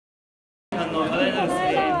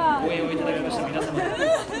皆様、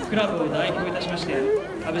クラブを代表いたしまして、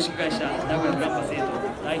株式会社名古屋グランパスへと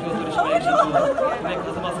代表取締役社長、久米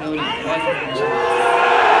和正よりご挨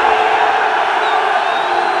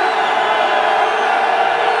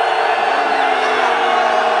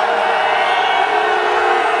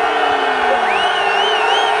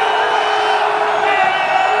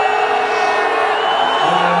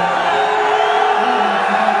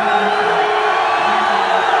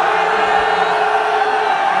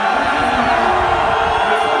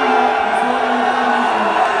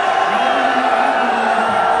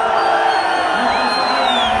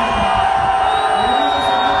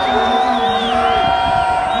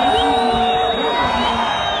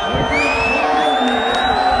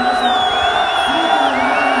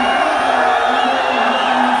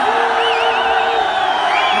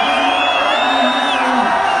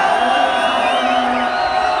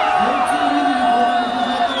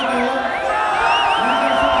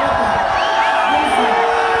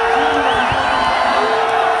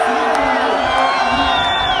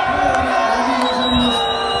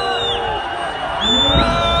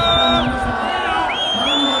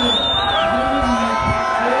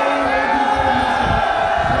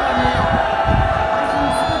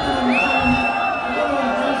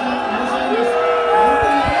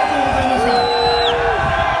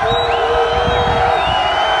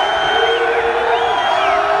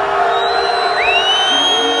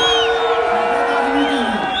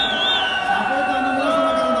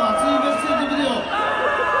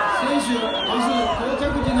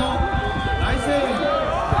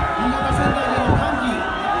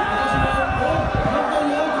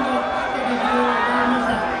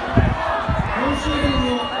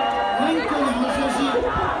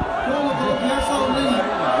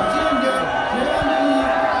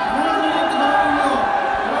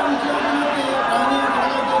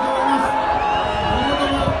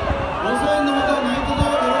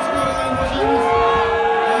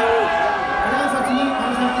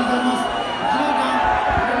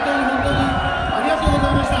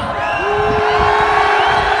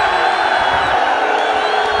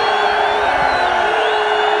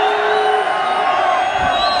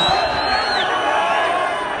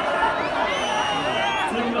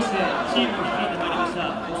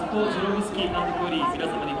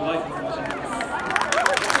拶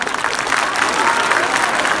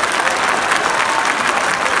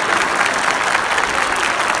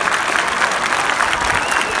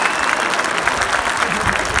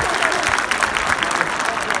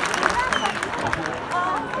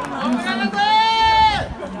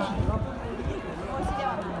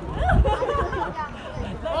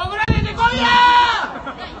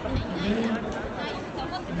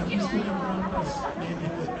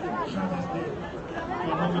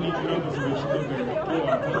申し上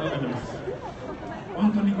げます。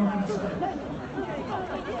本当にごめんなさい。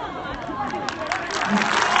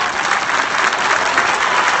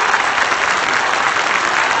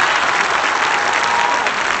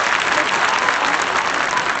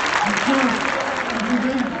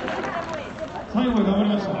最後まで頑張り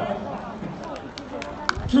ました。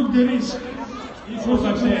Took the risk。操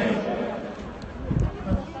作して。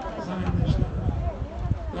残念でした。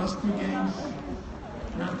Last two games,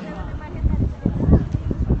 nothing。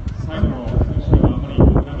最後の試合はあまり良く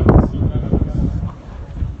なかったです。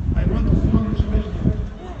I want to congratulate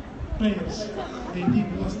players. They did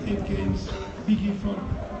last 8 games, big effort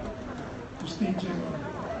to stay J1。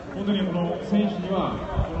本当にこの選手には、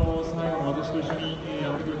この最後の私と一緒に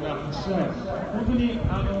やってくれた8試合、本当にみん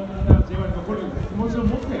な J1 に残る気持ちを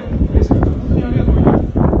持ってプレーしてくれた、本当にありがとうございます。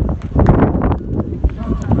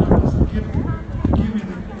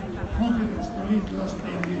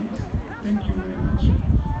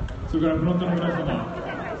それからフロントの皆様、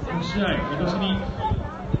8試合、私に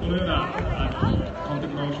このような監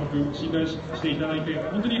督の職、信頼していただいて、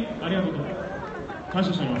本当にありがとうと感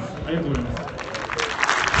謝しております。ありがとうございます。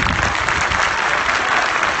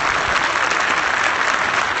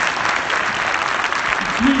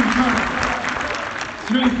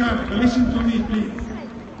It's really hard, but listen to me, please.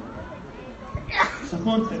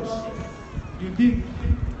 Supporters, you did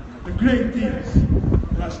the great things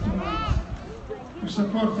last 2 months to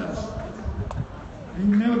support us. We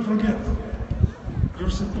never forget your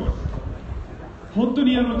support. 本当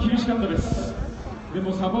に厳しかったです。で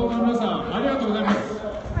もサポーターの皆さん、ありがとうございます。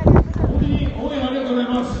本当に応援ありがとうござ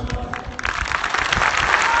います。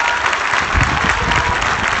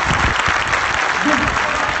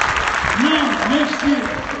Next year,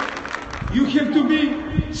 you have to be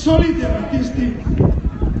solid with this team.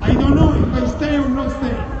 I don't know if I stay or not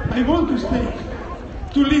stay. I want to stay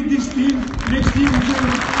to lead this team next year in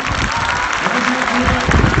Germany.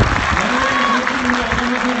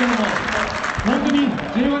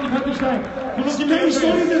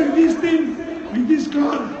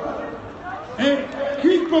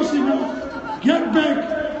 possible, get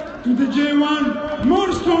back to the J1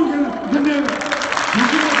 more stronger than ever.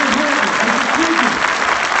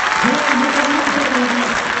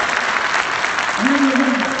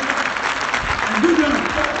 Good luck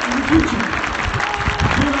in the future.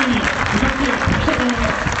 将来に向かっていきたいと思いま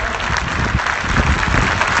す。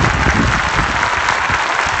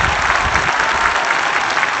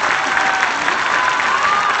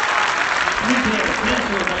続いて選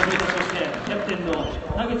手を代表いたしまして、キャプテンの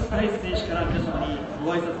田口大輔選手から皆様に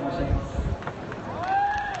ご挨拶申し上げます。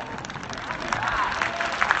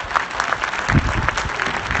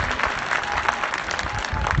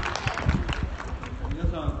皆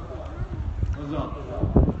さん、まずはこ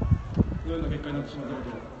のような結果になってしまったこと、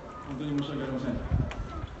本当に申し訳ありません。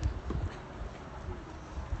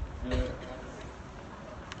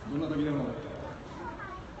どんな時でも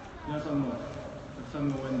皆さんのたくさん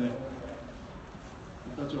の応援で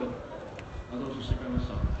僕たちを後押ししてくれまし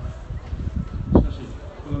た。しかし、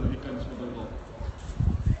このような結果になってしまったこと、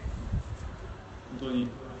本当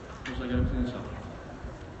に申し訳ありませんでした。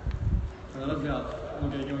必ずやこ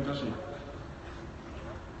の経験を生かし、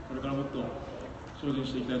これからもっと精進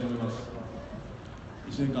していきたいと思います。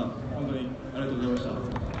1年間、本当にありがとうございました。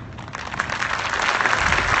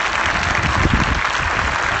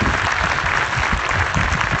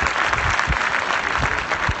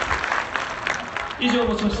以上を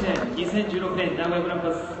もちまして、2016年名古屋グラン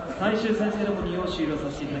パス最終戦セレモニーを終了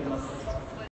させていただきます。